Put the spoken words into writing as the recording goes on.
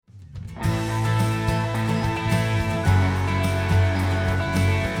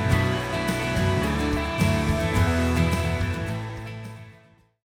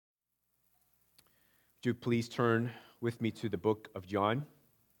Would you please turn with me to the book of John?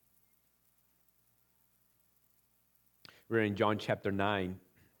 We're in John chapter 9.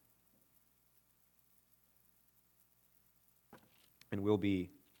 And we'll be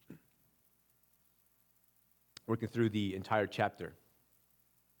working through the entire chapter.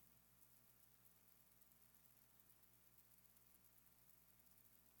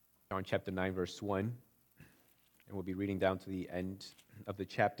 John chapter 9, verse 1. And we'll be reading down to the end of the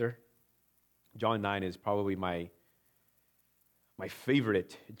chapter. John 9 is probably my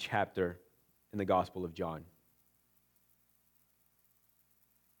favorite chapter in the Gospel of John.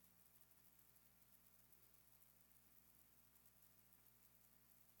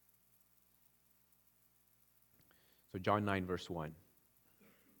 So John 9, verse 1.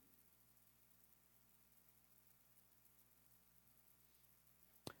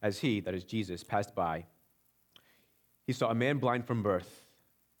 As he, that is Jesus, passed by, he saw a man blind from birth.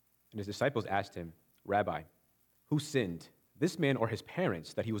 And his disciples asked him, "Rabbi, who sinned, this man or his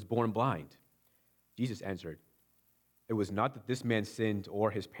parents, that he was born blind?" Jesus answered, "It was not that this man sinned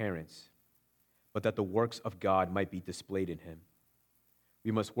or his parents, but that the works of God might be displayed in him.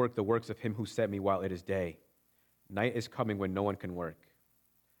 We must work the works of him who sent me while it is day. Night is coming when no one can work.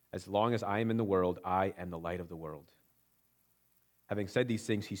 As long as I am in the world, I am the light of the world." Having said these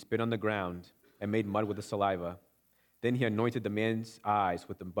things, he spit on the ground and made mud with the saliva. Then he anointed the man's eyes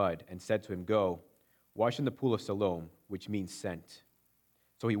with the mud and said to him, "Go, wash in the pool of Siloam," which means sent.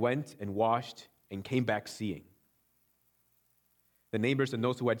 So he went and washed and came back seeing. The neighbors and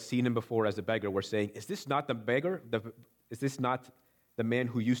those who had seen him before as a beggar were saying, "Is this not the beggar? Is this not the man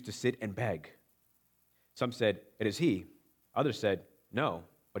who used to sit and beg?" Some said, "It is he." Others said, "No,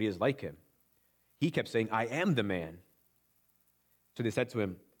 but he is like him." He kept saying, "I am the man." So they said to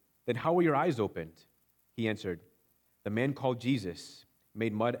him, "Then how were your eyes opened?" He answered, "The man called Jesus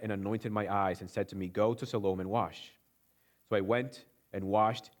made mud and anointed my eyes and said to me, 'Go to Siloam and wash.' So I went and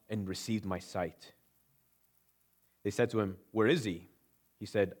washed and received my sight." They said to him, "Where is he?" He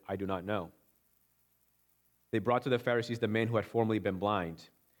said, "I do not know." They brought to the Pharisees the man who had formerly been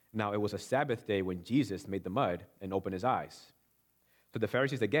blind. Now it was a Sabbath day when Jesus made the mud and opened his eyes. So the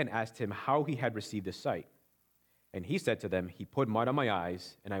Pharisees again asked him how he had received his sight. And he said to them, "He put mud on my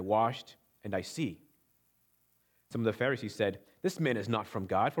eyes, and I washed, and I see." Some of the Pharisees said, "This man is not from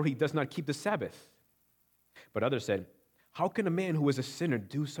God, for he does not keep the Sabbath." But others said, "How can a man who is a sinner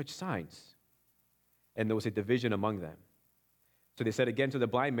do such signs?" And there was a division among them. So they said again to the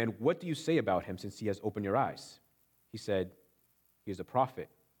blind man, "What do you say about him since he has opened your eyes?" He said, "He is a prophet."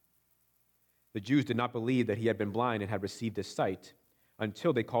 The Jews did not believe that he had been blind and had received his sight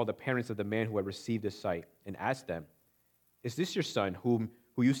until they called the parents of the man who had received his sight and asked them, "Is this your son who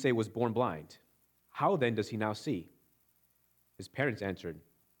you say was born blind? How then does he now see?" His parents answered,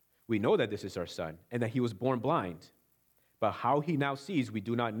 "We know that this is our son and that he was born blind. But how he now sees we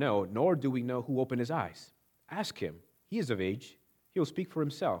do not know, nor do we know who opened his eyes. Ask him. He is of age. He will speak for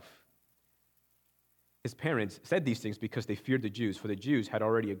himself." His parents said these things because they feared the Jews, for the Jews had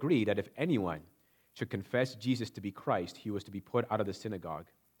already agreed that if anyone should confess Jesus to be Christ, he was to be put out of the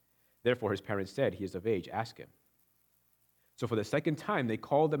synagogue. Therefore his parents said, "He is of age. Ask him." So for the second time they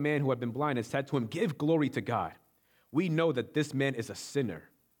called the man who had been blind and said to him, "Give glory to God. We know that this man is a sinner."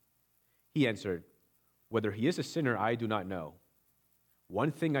 He answered, "Whether he is a sinner, I do not know.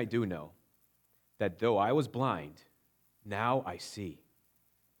 One thing I do know, that though I was blind, now I see."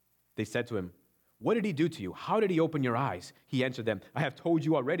 They said to him, "What did he do to you? How did he open your eyes?" He answered them, "I have told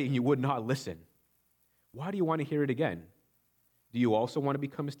you already, and you would not listen. Why do you want to hear it again? Do you also want to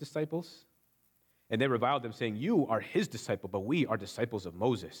become his disciples?" And they reviled him, saying, "You are his disciple, but we are disciples of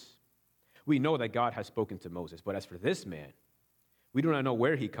Moses. We know that God has spoken to Moses, but as for this man, we do not know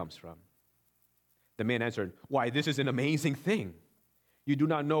where he comes from." The man answered, "Why, this is an amazing thing. You do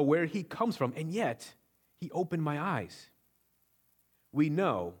not know where he comes from, and yet he opened my eyes. We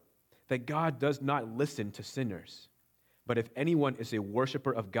know that God does not listen to sinners, but if anyone is a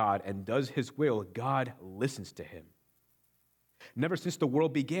worshiper of God and does his will, God listens to him. Never since the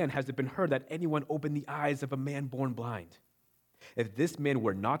world began has it been heard that anyone opened the eyes of a man born blind. If this man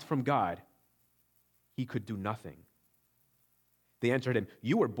were not from God, he could do nothing." They answered him,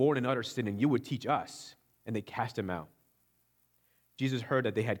 "You were born in utter sin, and you would teach us." And they cast him out. Jesus heard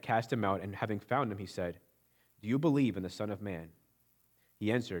that they had cast him out, and having found him, he said, "Do you believe in the Son of Man?"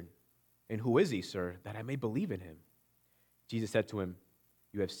 He answered, "And who is he, sir, that I may believe in him?" Jesus said to him,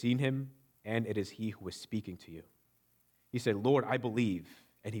 "You have seen him, and it is he who is speaking to you." He said, "Lord, I believe,"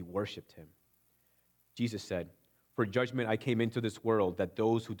 and he worshipped him. Jesus said, "For judgment I came into this world, that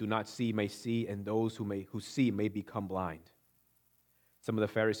those who do not see may see, and those who see may become blind." Some of the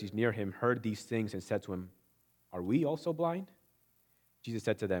Pharisees near him heard these things and said to him, "Are we also blind?" Jesus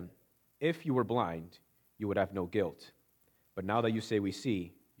said to them, "If you were blind, you would have no guilt. But now that you say we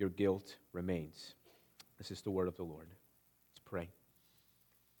see, your guilt remains." This is the word of the Lord. Let's pray.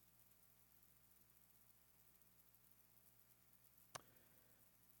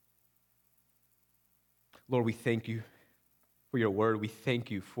 Lord, we thank you for your word. We thank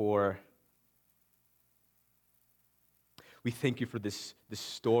you for this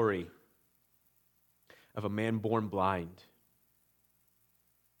story of a man born blind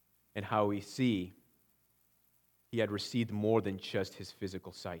and how we see he had received more than just his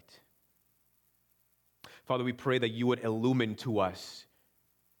physical sight. Father, we pray that you would illumine to us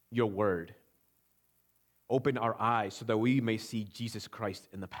your word. Open our eyes so that we may see Jesus Christ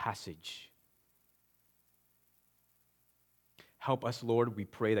in the passage. Help us, Lord. We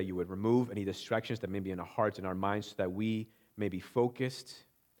pray that you would remove any distractions that may be in our hearts and our minds so that we may be focused,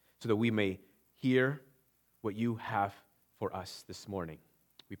 so that we may hear what you have for us this morning.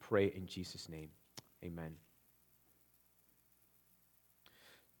 We pray in Jesus' name. Amen.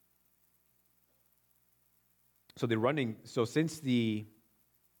 So since the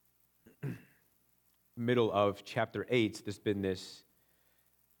middle of chapter 8, there's been this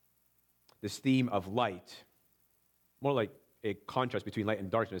theme of light, more like a contrast between light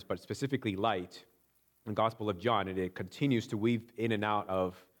and darkness, but specifically light in the Gospel of John, and it continues to weave in and out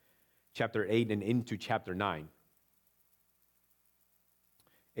of chapter 8 and into chapter 9.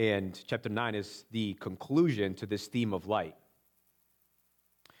 And chapter 9 is the conclusion to this theme of light.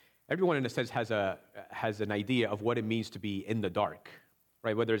 Everyone, in a sense, has an idea of what it means to be in the dark,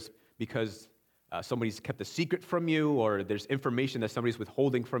 right? Whether it's because somebody's kept a secret from you, or there's information that somebody's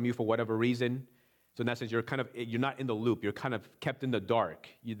withholding from you for whatever reason. So in that sense, you're not in the loop. You're kind of kept in the dark.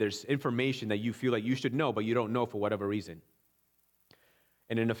 There's information that you feel like you should know, but you don't know for whatever reason.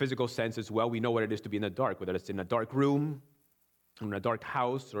 And in a physical sense as well, we know what it is to be in the dark, whether it's in a dark room, in a dark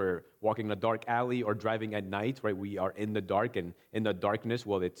house, or walking in a dark alley, or driving at night, right? We are in the dark, and in the darkness,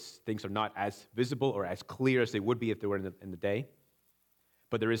 well, things are not as visible or as clear as they would be if they were in the day.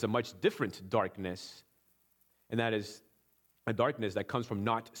 But there is a much different darkness, and that is a darkness that comes from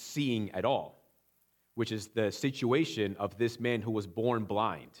not seeing at all, which is the situation of this man who was born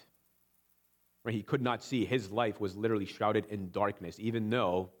blind. Right? He could not see. His life was literally shrouded in darkness, even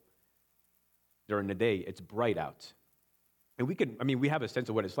though during the day it's bright out. And we have a sense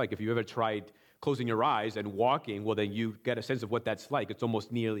of what it's like. If you've ever tried closing your eyes and walking, well, then you get a sense of what that's like. It's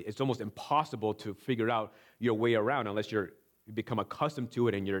almost impossible to figure out your way around unless you become accustomed to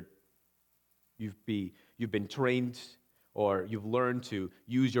it and you've been trained, or you've learned to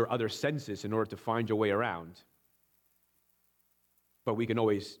use your other senses in order to find your way around. But we can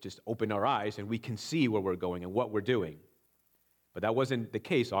always just open our eyes and we can see where we're going and what we're doing. But that wasn't the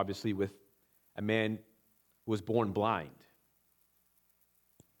case, obviously, with a man who was born blind.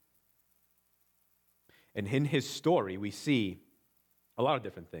 And in his story, we see a lot of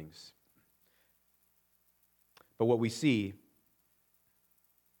different things. But what we see,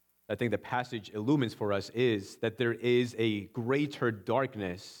 I think the passage illumines for us, is that there is a greater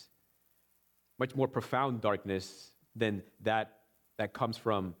darkness, much more profound darkness than that comes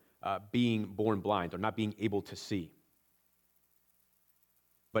from being born blind or not being able to see.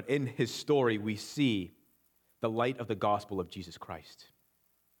 But in his story, we see the light of the gospel of Jesus Christ.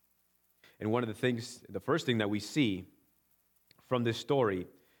 And the first thing that we see from this story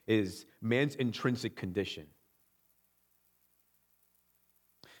is man's intrinsic condition.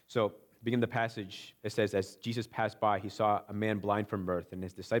 So, begin the passage, it says, as Jesus passed by, he saw a man blind from birth, and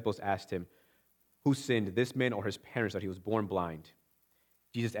his disciples asked him, "Who sinned, this man or his parents, that he was born blind?"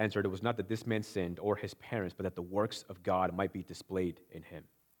 Jesus answered, "It was not that this man sinned or his parents, but that the works of God might be displayed in him."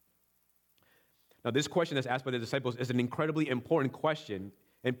 Now, this question that's asked by the disciples is an incredibly important question,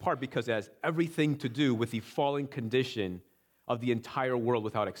 in part because it has everything to do with the fallen condition of the entire world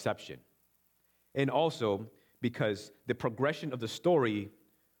without exception. And also because the progression of the story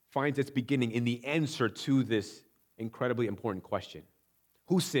finds its beginning in the answer to this incredibly important question.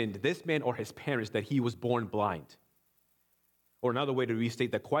 Who sinned, this man or his parents, that he was born blind? Or another way to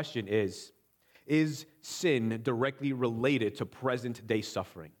restate the question is sin directly related to present-day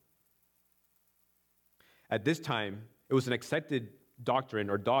suffering? At this time, it was an accepted doctrine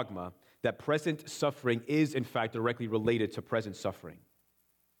or dogma that present suffering is, in fact, directly related to present suffering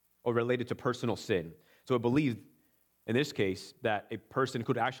or related to personal sin. So it believed, in this case, that a person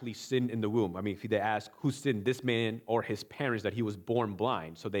could actually sin in the womb. I mean, if they ask, who sinned, this man or his parents, that he was born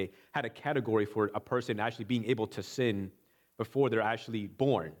blind? So they had a category for a person actually being able to sin before they're actually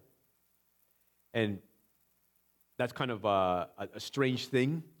born. And that's kind of a strange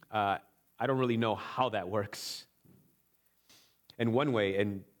thing. I don't really know how that works. In one way,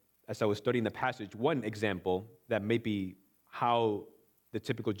 and as I was studying the passage, one example that may be how the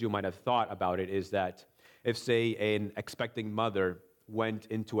typical Jew might have thought about it is that if, say, an expecting mother went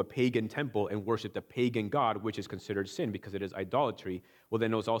into a pagan temple and worshiped a pagan god, which is considered sin because it is idolatry, well,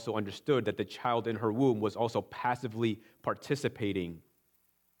 then it was also understood that the child in her womb was also passively participating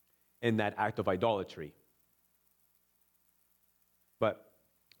in that act of idolatry. But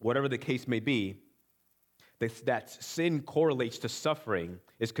whatever the case may be, that sin correlates to suffering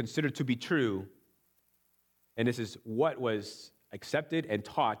is considered to be true, and this is what was accepted and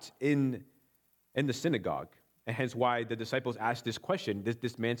taught in the synagogue, and hence why the disciples asked this question,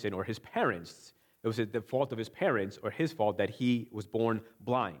 this man sin, or his parents, it was the fault of his parents or his fault that he was born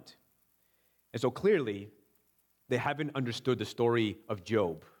blind. And so clearly, they haven't understood the story of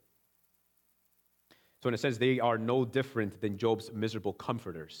Job. So in a sense, they are no different than Job's miserable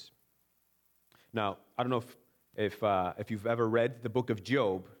comforters. Now, I don't know if you've ever read the book of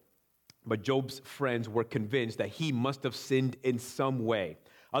Job, but Job's friends were convinced that he must have sinned in some way.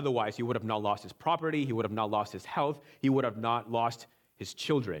 Otherwise, he would have not lost his property, he would have not lost his health, he would have not lost his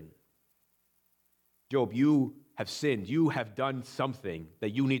children. Job, you have sinned. You have done something that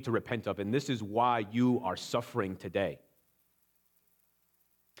you need to repent of, and this is why you are suffering today.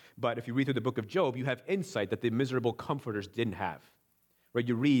 But if you read through the book of Job, you have insight that the miserable comforters didn't have. Right?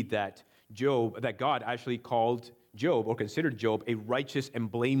 You read that God actually called Job, or considered Job, a righteous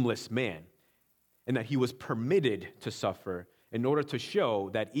and blameless man, and that he was permitted to suffer in order to show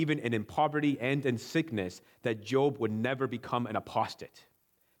that even in poverty and in sickness, that Job would never become an apostate,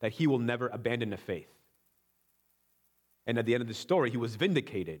 that he will never abandon the faith. And at the end of the story, he was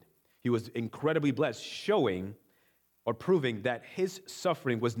vindicated. He was incredibly blessed, showing or proving that his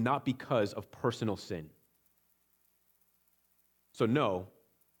suffering was not because of personal sin. So no,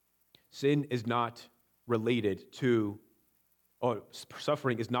 sin is not related to, or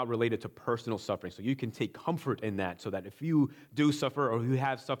suffering is not related to personal suffering. So you can take comfort in that, so that if you do suffer, or you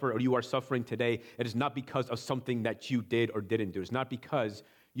have suffered, or you are suffering today, it is not because of something that you did or didn't do. It's not because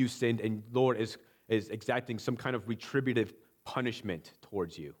you sinned and Lord is exacting some kind of retributive punishment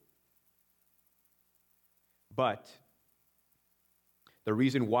towards you. But the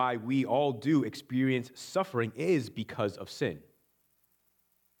reason why we all do experience suffering is because of sin.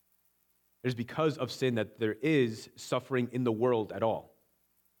 It is because of sin that there is suffering in the world at all.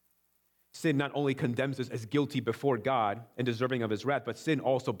 Sin not only condemns us as guilty before God and deserving of his wrath, but sin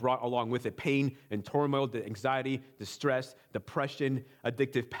also brought along with it pain and turmoil, the anxiety, distress, depression,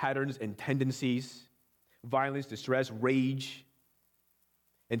 addictive patterns and tendencies, violence, distress, rage.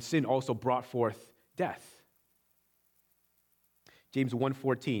 And sin also brought forth death. James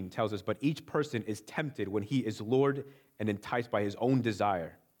 1:14 tells us, but each person is tempted when he is lured and enticed by his own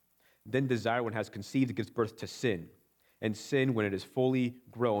desire. Then desire, when it has conceived, gives birth to sin. And sin, when it is fully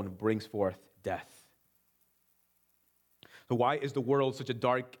grown, brings forth death. So why is the world such a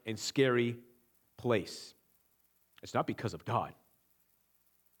dark and scary place? It's not because of God.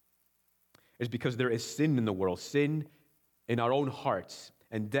 It's because there is sin in the world, sin in our own hearts,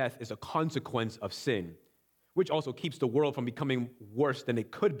 and death is a consequence of sin, which also keeps the world from becoming worse than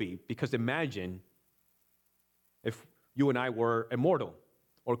it could be. Because imagine if you and I were immortal,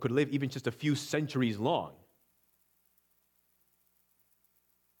 or could live even just a few centuries long.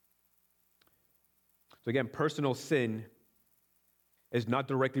 So again, personal sin is not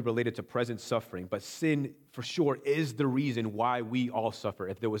directly related to present suffering, but sin for sure is the reason why we all suffer.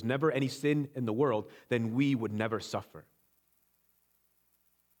 If there was never any sin in the world, then we would never suffer.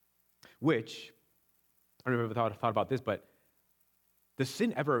 Which, I don't know if you've thought about this, but does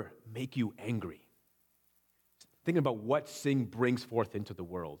sin ever make you angry? Thinking about what sin brings forth into the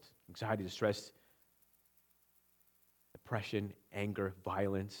world. Anxiety, distress, depression, anger,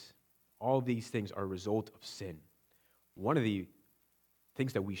 violence. All these things are a result of sin. One of the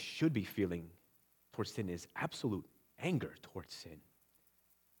things that we should be feeling towards sin is absolute anger towards sin.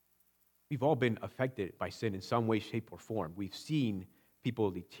 We've all been affected by sin in some way, shape, or form. We've seen people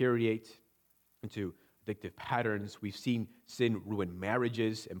deteriorate into addictive patterns. We've seen sin ruin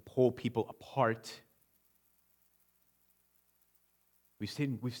marriages and pull people apart. We've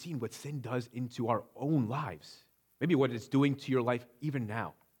seen what sin does into our own lives. Maybe what it's doing to your life even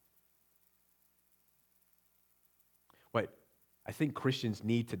now. What I think Christians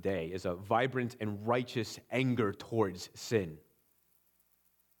need today is a vibrant and righteous anger towards sin.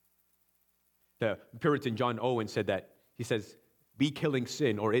 The Puritan John Owen said that, he says, be killing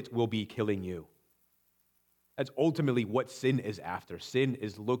sin or it will be killing you. That's ultimately what sin is after. Sin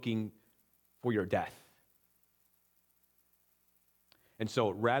is looking for your death. And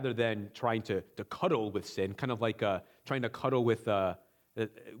so rather than trying to cuddle with sin, kind of like trying to cuddle with,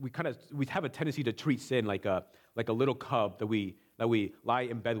 we have a tendency to treat sin like a little cub that we lie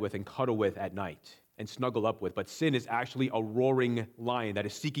in bed with and cuddle with at night and snuggle up with. But sin is actually a roaring lion that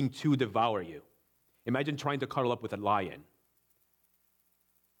is seeking to devour you. Imagine trying to cuddle up with a lion.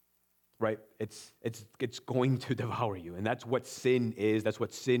 Right? It's going to devour you. And that's what sin is. That's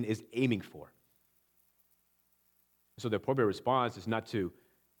what sin is aiming for. So the appropriate response is not to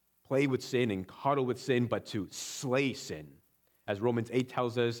play with sin and cuddle with sin, but to slay sin. As Romans 8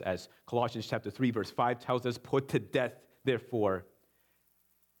 tells us, as Colossians chapter 3, verse 5 tells us, put to death, therefore,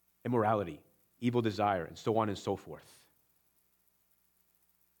 immorality, evil desire, and so on and so forth.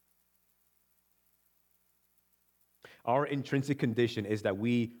 Our intrinsic condition is that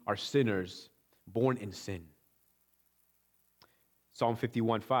we are sinners born in sin. Psalm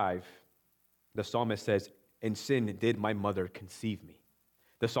 51:5, the psalmist says, "In sin did my mother conceive me."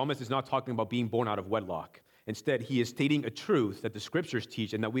 The psalmist is not talking about being born out of wedlock. Instead, he is stating a truth that the scriptures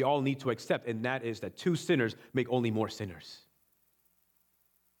teach and that we all need to accept, and that is that two sinners make only more sinners.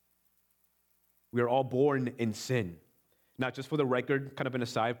 We are all born in sin. Not just for the record, kind of an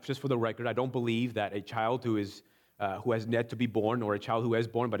aside, just for the record, I don't believe that a child who has yet to be born, or a child who is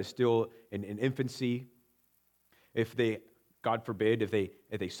born but is still in infancy, if they, God forbid, if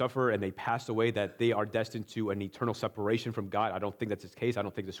they suffer and they pass away, that they are destined to an eternal separation from God. I don't think that's the case. I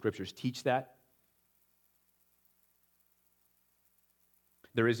don't think the scriptures teach that.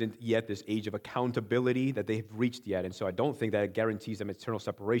 There isn't yet this age of accountability that they've reached yet, and so I don't think that it guarantees them eternal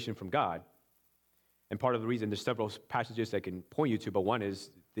separation from God. And part of the reason, there's several passages I can point you to, but one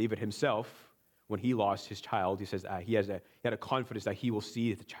is David himself. When he lost his child, he says he had a confidence that he will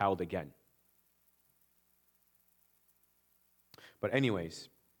see the child again. But anyways,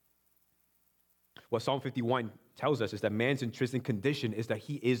 what Psalm 51 tells us is that man's intrinsic condition is that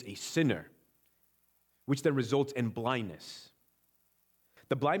he is a sinner, which then results in blindness.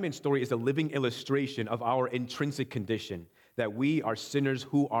 The blind man's story is a living illustration of our intrinsic condition, that we are sinners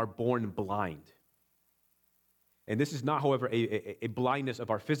who are born blind. And this is not, however, a blindness of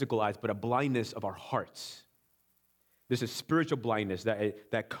our physical eyes, but a blindness of our hearts. This is spiritual blindness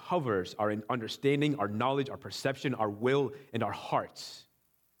that covers our understanding, our knowledge, our perception, our will, and our hearts.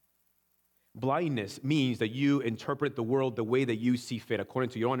 Blindness means that you interpret the world the way that you see fit,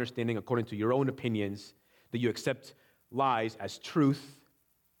 according to your understanding, according to your own opinions, that you accept lies as truth.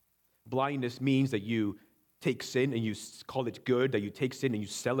 Blindness means that you take sin and you call it good, that you take sin and you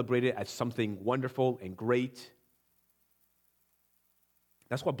celebrate it as something wonderful and great.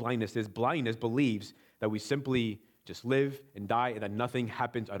 That's what blindness is. Blindness believes that we simply just live and die and that nothing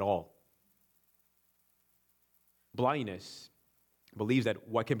happens at all. Blindness believes that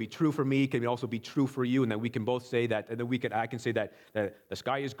what can be true for me can also be true for you, and that we can both say that, and then I can say that the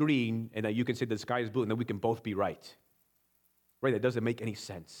sky is green, and that you can say the sky is blue, and then we can both be right. Right? That doesn't make any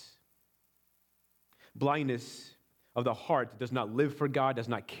sense. Blindness of the heart does not live for God, does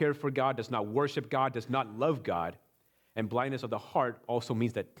not care for God, does not worship God, does not love God. And blindness of the heart also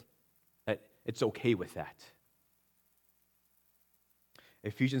means that it's okay with that.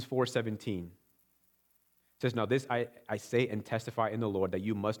 Ephesians 4:17 says, "Now this I say and testify in the Lord, that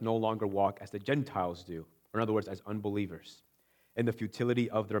you must no longer walk as the Gentiles do," or in other words, as unbelievers, "in the futility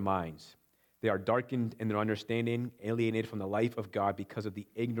of their minds. They are darkened in their understanding, alienated from the life of God because of the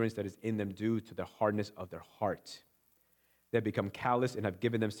ignorance that is in them due to the hardness of their heart. They have become callous and have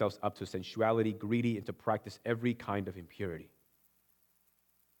given themselves up to sensuality, greedy, and to practice every kind of impurity."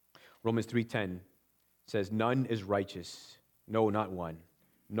 Romans 3:10 says, "None is righteous, no, not one.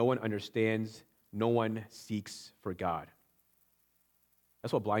 No one understands, no one seeks for God."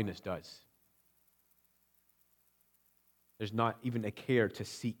 That's what blindness does. There's not even a care to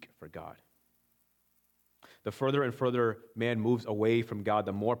seek for God. The further and further man moves away from God,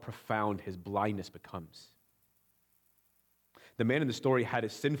 the more profound his blindness becomes. The man in the story had a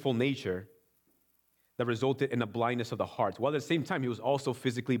sinful nature that resulted in a blindness of the heart, while at the same time he was also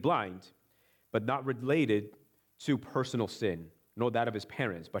physically blind, but not related to personal sin, nor that of his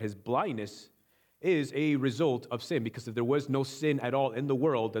parents. But his blindness is a result of sin, because if there was no sin at all in the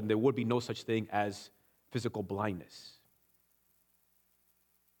world, then there would be no such thing as physical blindness.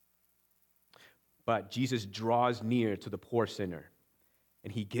 But Jesus draws near to the poor sinner,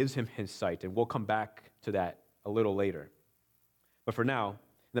 and he gives him his sight, and we'll come back to that a little later. But for now, in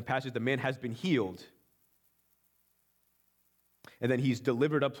the passage, the man has been healed, and then he's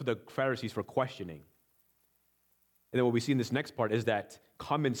delivered up to the Pharisees for questioning. And then what we see in this next part is that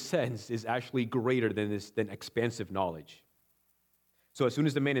common sense is actually greater than expansive knowledge. So as soon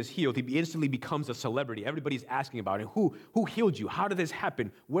as the man is healed, he instantly becomes a celebrity. Everybody's asking about it. Who healed you? How did this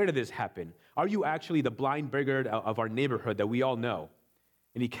happen? Where did this happen? Are you actually the blind beggar of our neighborhood that we all know?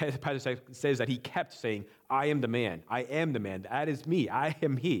 And the passage says that he kept saying, I am the man. I am the man. That is me. I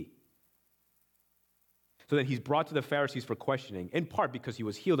am he. So then he's brought to the Pharisees for questioning, in part because he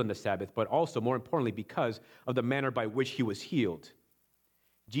was healed on the Sabbath, but also, more importantly, because of the manner by which he was healed.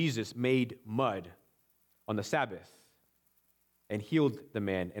 Jesus made mud on the Sabbath and healed the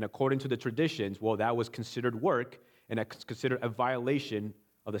man. And according to the traditions, well, that was considered work, and that's considered a violation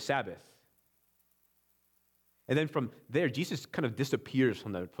of the Sabbath. And then from there, Jesus kind of disappears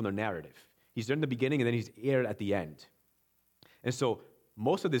from the narrative. He's there in the beginning, and then he's here at the end. And so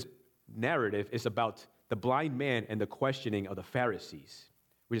most of this narrative is about the blind man and the questioning of the Pharisees,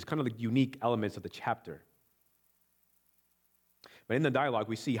 which is kind of the unique elements of the chapter. But in the dialogue,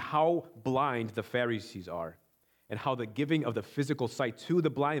 we see how blind the Pharisees are and how the giving of the physical sight to the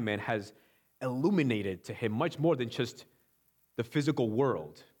blind man has illuminated to him much more than just the physical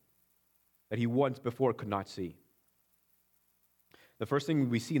world that he once before could not see. The first thing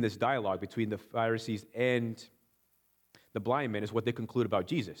we see in this dialogue between the Pharisees and the blind man is what they conclude about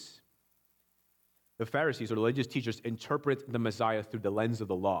Jesus. The Pharisees, or religious teachers, interpret the Messiah through the lens of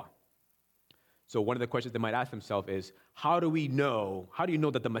the law. So one of the questions they might ask themselves is, how do you know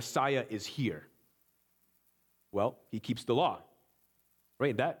that the Messiah is here? Well, he keeps the law,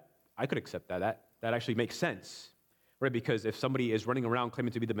 right? That, I could accept that. That actually makes sense, right? Because if somebody is running around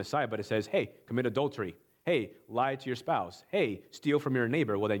claiming to be the Messiah, but it says, hey, commit adultery, hey, lie to your spouse, hey, steal from your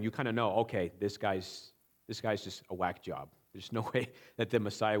neighbor, well, then you kind of know, okay, this guy's just a whack job. There's no way that the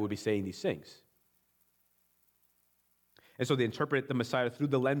Messiah would be saying these things. And so they interpret the Messiah through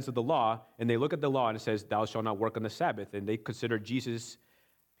the lens of the law, and they look at the law and it says, thou shalt not work on the Sabbath. And they consider Jesus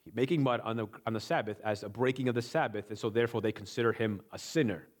making mud on the Sabbath as a breaking of the Sabbath, and so therefore they consider him a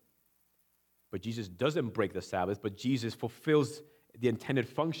sinner. But Jesus doesn't break the Sabbath, but Jesus fulfills the intended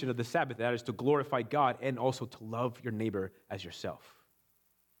function of the Sabbath, that is to glorify God and also to love your neighbor as yourself.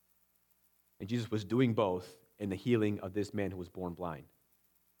 And Jesus was doing both in the healing of this man who was born blind.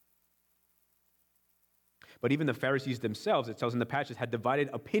 But even the Pharisees themselves, it tells in the passage, had divided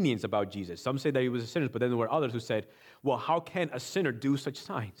opinions about Jesus. Some say that he was a sinner, but then there were others who said, well, how can a sinner do such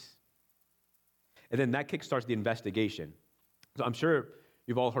signs? And then that kickstarts the investigation. So I'm sure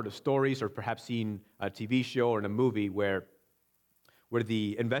you've all heard of stories or perhaps seen a TV show or in a movie where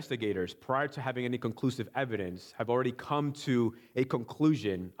the investigators, prior to having any conclusive evidence, have already come to a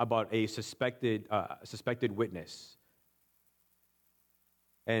conclusion about a suspected witness.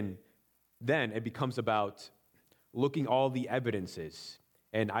 And then it becomes about looking all the evidences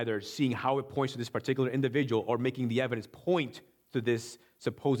and either seeing how it points to this particular individual or making the evidence point to this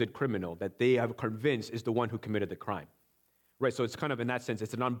supposed criminal that they have convinced is the one who committed the crime. Right, so it's kind of, in that sense,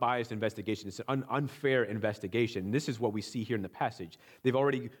 it's an unbiased investigation. It's an unfair investigation. And this is what we see here in the passage. They've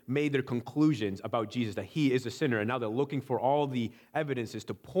already made their conclusions about Jesus, that he is a sinner, and now they're looking for all the evidences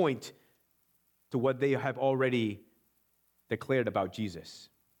to point to what they have already declared about Jesus.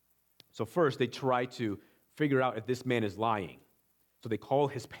 So first, they try to figure out if this man is lying. So they call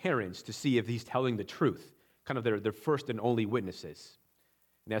his parents to see if he's telling the truth, kind of their first and only witnesses.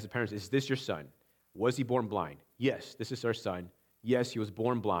 And they ask the parents, is this your son? Was he born blind? Yes, this is our son. Yes, he was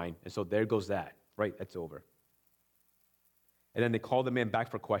born blind. And so there goes that, right? That's over. And then they call the man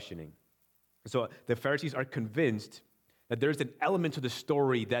back for questioning. So the Pharisees are convinced that there's an element to the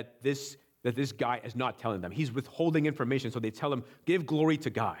story that this guy is not telling them. He's withholding information. So they tell him, give glory to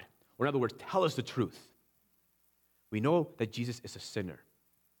God. Or in other words, tell us the truth. We know that Jesus is a sinner.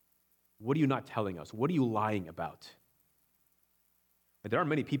 What are you not telling us? What are you lying about? But there are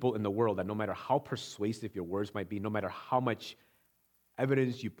many people in the world that no matter how persuasive your words might be, no matter how much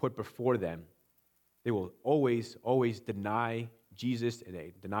evidence you put before them, they will always, always deny Jesus and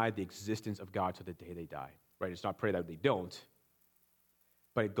they deny the existence of God to the day they die. Right? It's not prayer that they don't,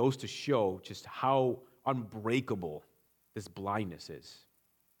 but it goes to show just how unbreakable this blindness is.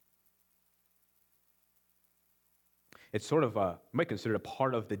 It's sort of, you might consider it a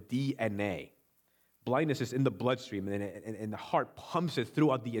part of the DNA. Blindness is in the bloodstream, and the heart pumps it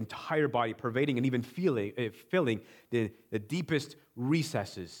throughout the entire body, pervading and even filling the deepest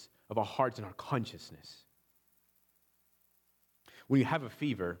recesses of our hearts and our consciousness. When you have a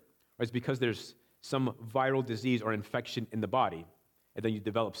fever, it's because there's some viral disease or infection in the body, and then you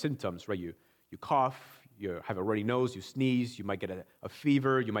develop symptoms, right? You cough, you have a runny nose, you sneeze, you might get a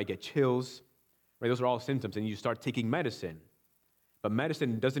fever, you might get chills. Right, those are all symptoms, and you start taking medicine. But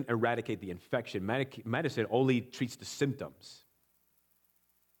medicine doesn't eradicate the infection. Medicine only treats the symptoms.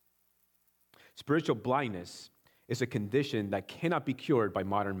 Spiritual blindness is a condition that cannot be cured by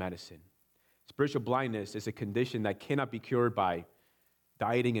modern medicine. Spiritual blindness is a condition that cannot be cured by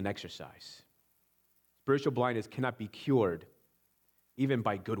dieting and exercise. Spiritual blindness cannot be cured even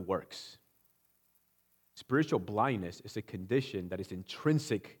by good works. Spiritual blindness is a condition that is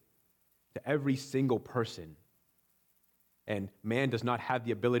intrinsic to every single person. And man does not have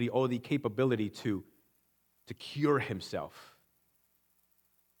the ability or the capability to cure himself.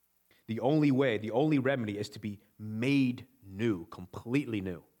 The only way, the only remedy is to be made new, completely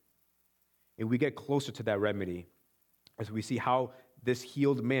new. And we get closer to that remedy as we see how this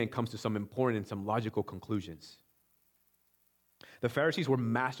healed man comes to some important and some logical conclusions. The Pharisees were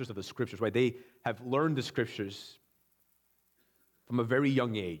masters of the scriptures, right? They have learned the scriptures from a very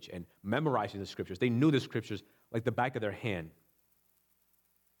young age and memorizing the scriptures. They knew the scriptures like the back of their hand.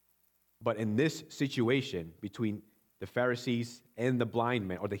 But in this situation between the Pharisees and the blind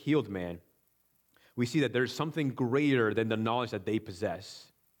man or the healed man, we see that there's something greater than the knowledge that they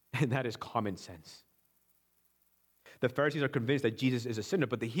possess, and that is common sense. The Pharisees are convinced that Jesus is a sinner,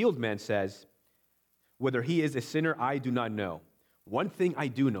 but the healed man says, whether he is a sinner, I do not know. One thing I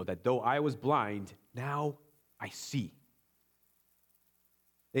do know, that though I was blind, now I see.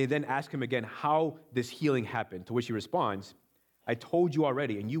 They then ask him again how this healing happened, to which he responds, I told you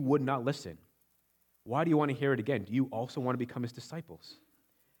already, and you would not listen. Why do you want to hear it again? Do you also want to become his disciples?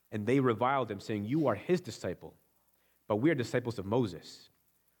 And they reviled him, saying, you are his disciple, but we are disciples of Moses.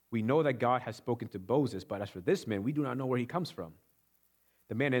 We know that God has spoken to Moses, but as for this man, we do not know where he comes from.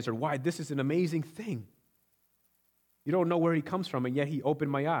 The man answered, why, this is an amazing thing. You don't know where he comes from, and yet he opened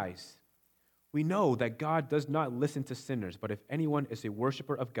my eyes. We know that God does not listen to sinners, but if anyone is a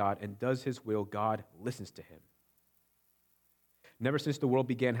worshiper of God and does his will, God listens to him. Never since the world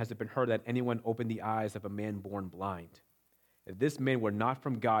began has it been heard that anyone opened the eyes of a man born blind. If this man were not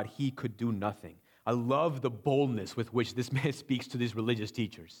from God, he could do nothing. I love the boldness with which this man speaks to these religious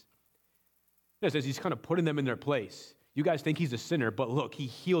teachers. It says he's kind of putting them in their place. You guys think he's a sinner, but look, he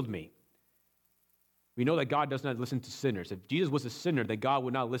healed me. We know that God does not listen to sinners. If Jesus was a sinner, then God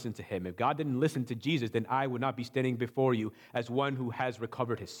would not listen to him. If God didn't listen to Jesus, then I would not be standing before you as one who has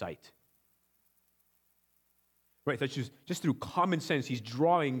recovered his sight. Right, that's just through common sense, he's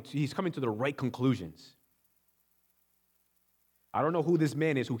coming to the right conclusions. I don't know who this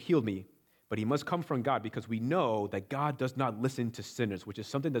man is who healed me, but he must come from God because we know that God does not listen to sinners, which is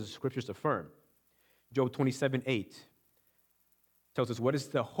something that the scriptures affirm. Job 27:8 tells us, what is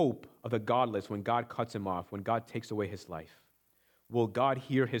the hope of the godless when God cuts him off, when God takes away his life? Will God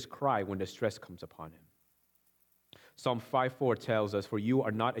hear his cry when distress comes upon him? Psalm 5:4 tells us, for you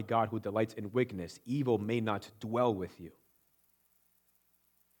are not a God who delights in wickedness. Evil may not dwell with you.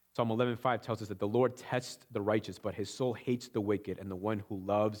 Psalm 11:5 tells us that the Lord tests the righteous, but his soul hates the wicked and the one who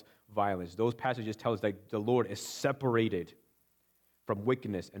loves violence. Those passages tell us that the Lord is separated from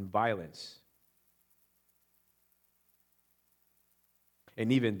wickedness and violence.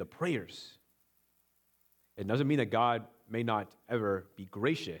 And even the prayers. It doesn't mean that God may not ever be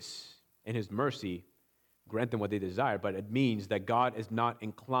gracious in his mercy, grant them what they desire, but it means that God is not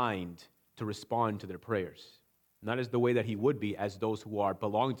inclined to respond to their prayers. Not as the way that he would be as those who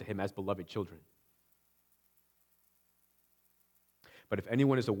belong to him as beloved children. But if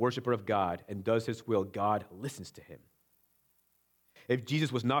anyone is a worshiper of God and does his will, God listens to him. If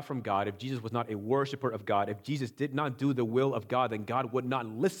Jesus was not from God, if Jesus was not a worshiper of God, if Jesus did not do the will of God, then God would not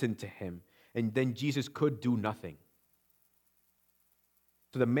listen to him, and then Jesus could do nothing.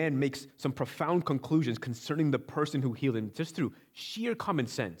 So the man makes some profound conclusions concerning the person who healed him just through sheer common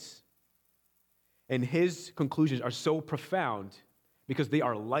sense. And his conclusions are so profound because they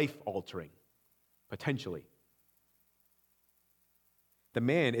are life-altering, potentially. The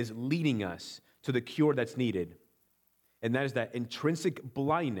man is leading us to the cure that's needed, and that is that intrinsic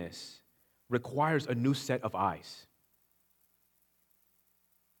blindness requires a new set of eyes.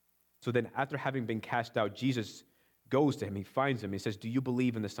 So then after having been cast out, Jesus goes to him, he finds him, he says, do you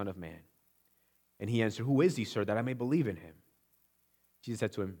believe in the Son of Man? And he answered, who is he, sir, that I may believe in him? Jesus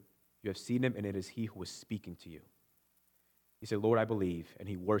said to him, you have seen him, and it is he who is speaking to you. He said, Lord, I believe, and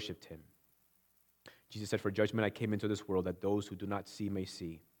he worshiped him. Jesus said, for judgment I came into this world, that those who do not see may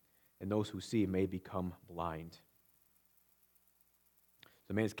see, and those who see may become blind. So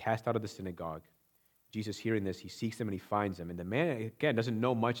the man is cast out of the synagogue. Jesus, hearing this, he seeks him and he finds him. And the man, again, doesn't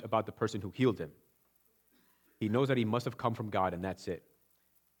know much about the person who healed him. He knows that he must have come from God, and that's it.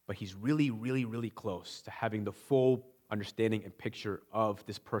 But he's really, really, really close to having the full understanding and picture of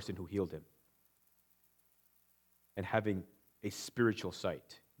this person who healed him and having a spiritual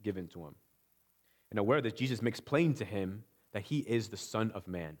sight given to him. And aware that Jesus makes plain to him that he is the Son of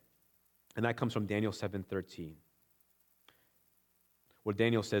Man. And that comes from Daniel 7:13. where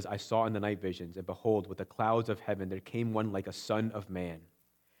Daniel says, I saw in the night visions, and behold, with the clouds of heaven there came one like a son of man.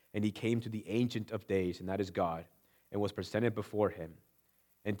 And he came to the Ancient of Days, and that is God, and was presented before him.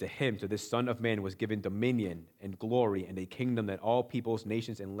 And to him, to this Son of Man, was given dominion and glory and a kingdom that all peoples,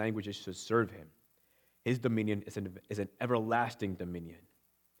 nations, and languages should serve him. His dominion is an everlasting dominion,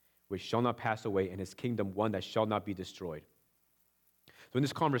 which shall not pass away, and his kingdom one that shall not be destroyed. So in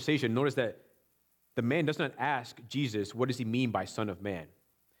this conversation, notice that the man does not ask Jesus, what does he mean by Son of Man?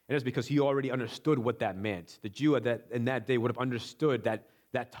 And it's because he already understood what that meant. The Jew in that day would have understood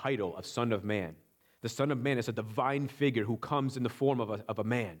that title of Son of Man. The Son of Man is a divine figure who comes in the form of a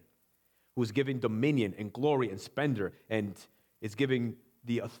man, who is giving dominion and glory and splendor and is giving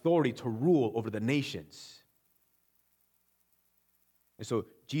the authority to rule over the nations. And so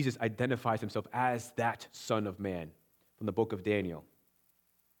Jesus identifies himself as that Son of Man from the book of Daniel.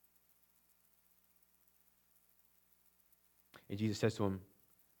 And Jesus says to him,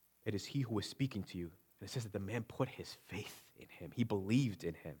 it is he who is speaking to you. And it says that the man put his faith in him. He believed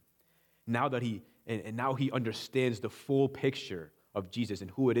in him. Now he understands the full picture of Jesus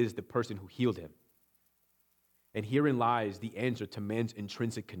and who it is, the person who healed him. And herein lies the answer to man's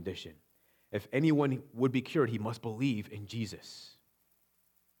intrinsic condition. If anyone would be cured, he must believe in Jesus.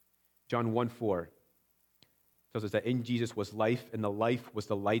 John 1:4 tells us that in Jesus was life, and the life was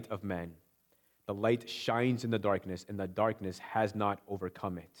the light of men. The light shines in the darkness, and the darkness has not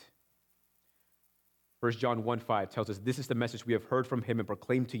overcome it. 1 John 1:5 tells us, this is the message we have heard from him and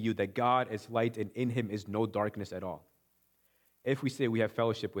proclaimed to you, that God is light and in him is no darkness at all. If we say we have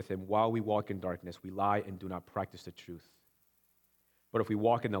fellowship with him while we walk in darkness, we lie and do not practice the truth. But if we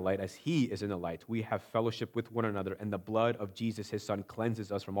walk in the light as he is in the light, we have fellowship with one another, and the blood of Jesus, his son,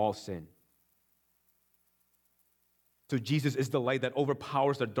 cleanses us from all sin. So Jesus is the light that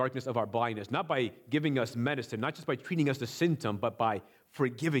overpowers the darkness of our blindness, not by giving us medicine, not just by treating us the symptom, but by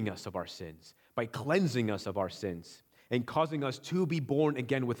forgiving us of our sins, by cleansing us of our sins, and causing us to be born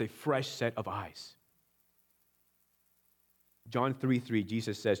again with a fresh set of eyes. John 3:3,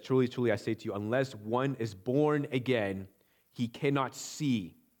 Jesus says, truly, truly, I say to you, unless one is born again, he cannot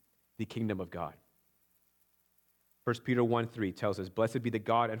see the kingdom of God. 1 Peter 1:3 tells us, blessed be the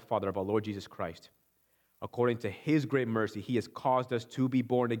God and Father of our Lord Jesus Christ. According to his great mercy, he has caused us to be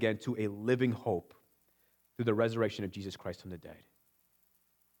born again to a living hope through the resurrection of Jesus Christ from the dead.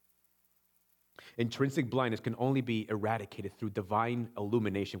 Intrinsic blindness can only be eradicated through divine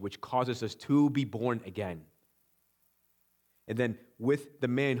illumination, which causes us to be born again. And then with the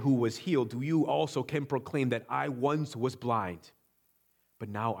man who was healed, you also can proclaim that I once was blind, but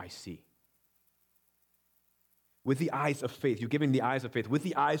now I see. With the eyes of faith, you're given the eyes of faith. With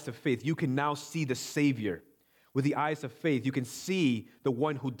the eyes of faith, you can now see the Savior. With the eyes of faith, you can see the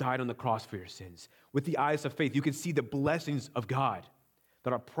one who died on the cross for your sins. With the eyes of faith, you can see the blessings of God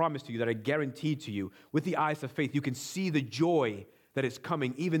that are promised to you, that are guaranteed to you. With the eyes of faith, you can see the joy that is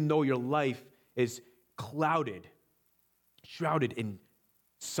coming, even though your life is clouded, shrouded in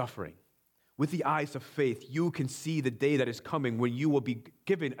suffering. With the eyes of faith, you can see the day that is coming when you will be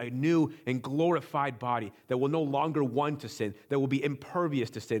given a new and glorified body that will no longer want to sin, that will be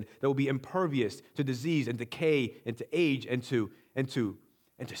impervious to sin, that will be impervious to disease and decay and to age and to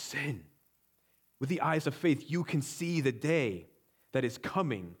sin. With the eyes of faith, you can see the day that is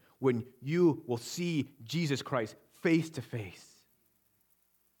coming when you will see Jesus Christ face to face.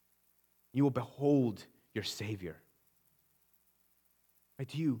 You will behold your Savior.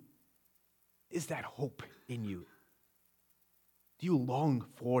 Right? Is that hope in you? Do you long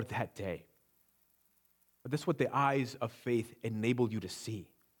for that day? But that's what the eyes of faith enable you to see.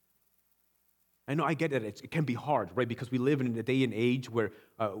 I know I get that it can be hard, right? Because we live in a day and age where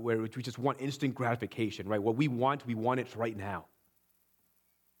we just want instant gratification, right? What we want it right now.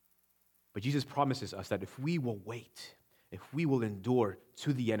 But Jesus promises us that if we will wait, if we will endure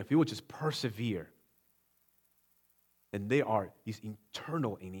to the end, if we will just persevere, then there are these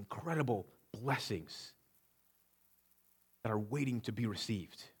eternal and incredible blessings that are waiting to be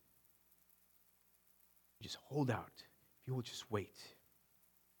received. Just hold out. If you will just wait.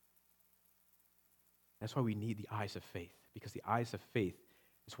 That's why we need the eyes of faith, because the eyes of faith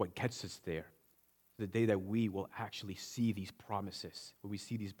is what gets us there. The day that we will actually see these promises, where we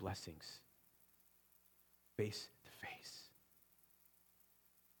see these blessings face to face.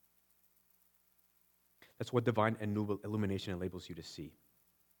 That's what divine illumination enables you to see.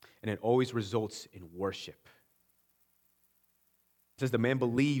 And it always results in worship. It says the man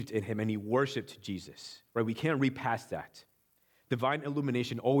believed in him and he worshiped Jesus. Right? We can't read past that. Divine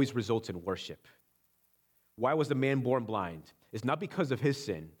illumination always results in worship. Why was the man born blind? It's not because of his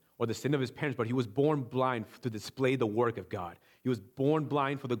sin or the sin of his parents, but he was born blind to display the work of God. He was born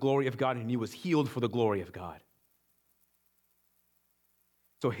blind for the glory of God, and he was healed for the glory of God.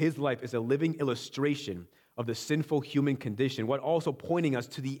 So his life is a living illustration of the sinful human condition, while also pointing us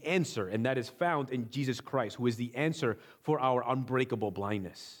to the answer, and that is found in Jesus Christ, who is the answer for our unbreakable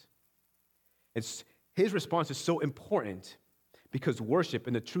blindness. His response is so important because worship,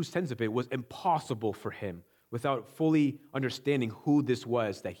 in the true sense of it, was impossible for him without fully understanding who this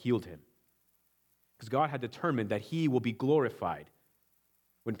was that healed him. Because God had determined that he will be glorified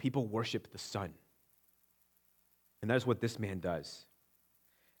when people worship the Son. And that is what this man does.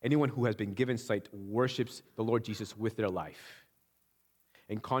 Anyone who has been given sight worships the Lord Jesus with their life,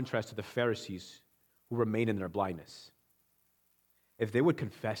 in contrast to the Pharisees who remain in their blindness. If they would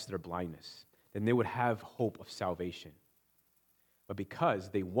confess their blindness, then they would have hope of salvation. But because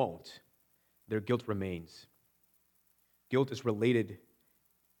they won't, their guilt remains. Guilt is related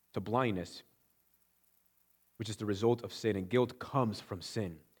to blindness, which is the result of sin, and guilt comes from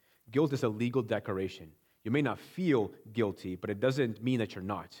sin. Guilt is a legal declaration. You may not feel guilty, but it doesn't mean that you're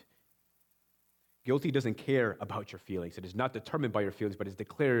not. Guilty doesn't care about your feelings. It is not determined by your feelings, but is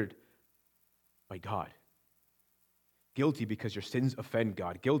declared by God. Guilty because your sins offend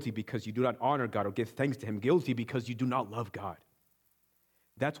God. Guilty because you do not honor God or give thanks to him. Guilty because you do not love God.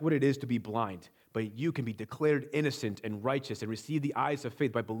 That's what it is to be blind. But you can be declared innocent and righteous and receive the eyes of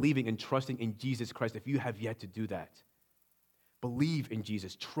faith by believing and trusting in Jesus Christ if you have yet to do that. Believe in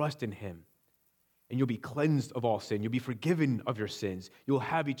Jesus. Trust in him. And you'll be cleansed of all sin. You'll be forgiven of your sins. You'll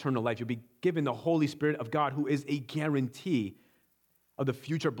have eternal life. You'll be given the Holy Spirit of God, who is a guarantee of the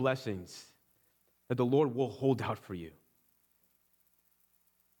future blessings that the Lord will hold out for you.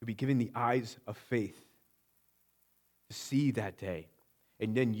 You'll be given the eyes of faith to see that day.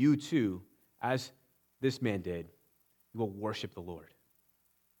 And then you too, as this man did, you will worship the Lord.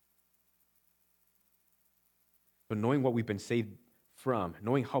 So knowing what we've been saved from,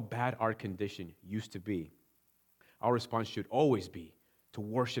 knowing how bad our condition used to be, our response should always be to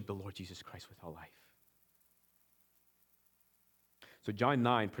worship the Lord Jesus Christ with our life. So John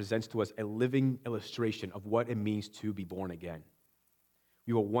 9 presents to us a living illustration of what it means to be born again.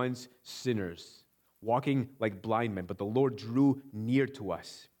 We were once sinners, walking like blind men, but the Lord drew near to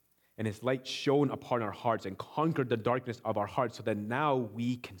us, and his light shone upon our hearts and conquered the darkness of our hearts so that now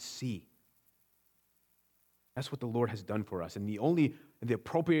we can see. That's what the Lord has done for us. And the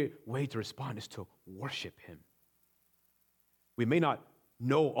appropriate way to respond is to worship him. We may not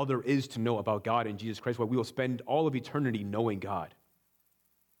know all there is to know about God and Jesus Christ, but we will spend all of eternity knowing God.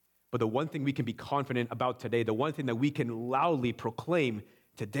 But the one thing we can be confident about today, the one thing that we can loudly proclaim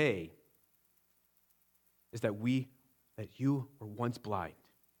today, is that you were once blind,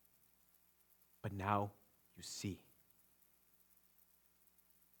 but now you see.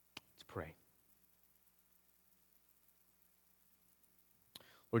 Let's pray.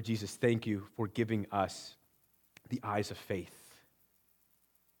 Lord Jesus, thank you for giving us the eyes of faith.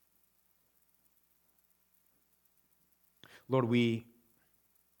 Lord, we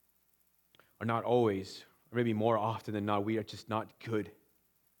are not always, or maybe more often than not, we are just not good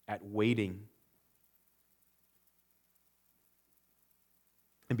at waiting.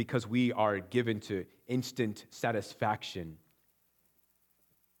 And because we are given to instant satisfaction,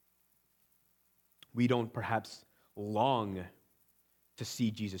 we don't perhaps long to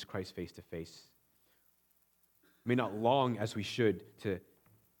see Jesus Christ face to face. We may not long as we should to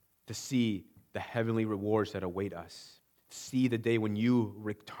see the heavenly rewards that await us, to see the day when you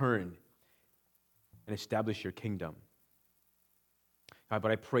return and establish your kingdom. God,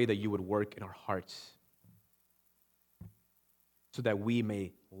 but I pray that you would work in our hearts so that we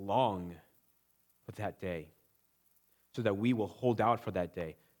may long for that day, so that we will hold out for that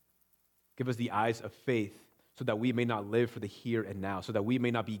day. Give us the eyes of faith so that we may not live for the here and now, so that we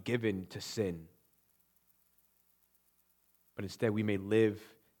may not be given to sin, but instead we may live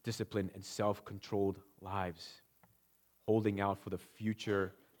disciplined and self-controlled lives, holding out for the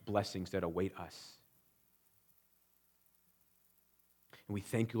future blessings that await us. And we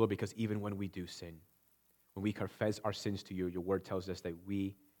thank you, Lord, because even when we do sin, when we confess our sins to you, your word tells us that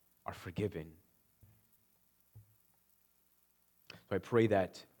we are forgiven. So I pray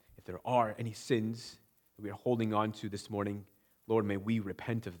that if there are any sins that we are holding on to this morning, Lord, may we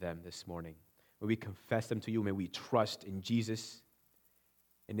repent of them this morning. May we confess them to you. May we trust in Jesus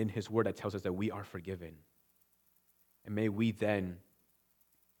and in his word that tells us that we are forgiven. And may we then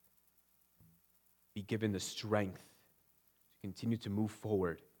be given the strength to continue to move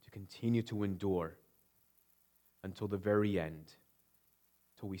forward, to continue to endure until the very end,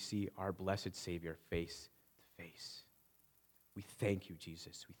 till we see our blessed Savior face to face. We We thank you,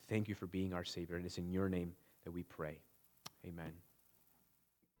 Jesus. We thank you for being our Savior, and it's in your name that we pray. Amen.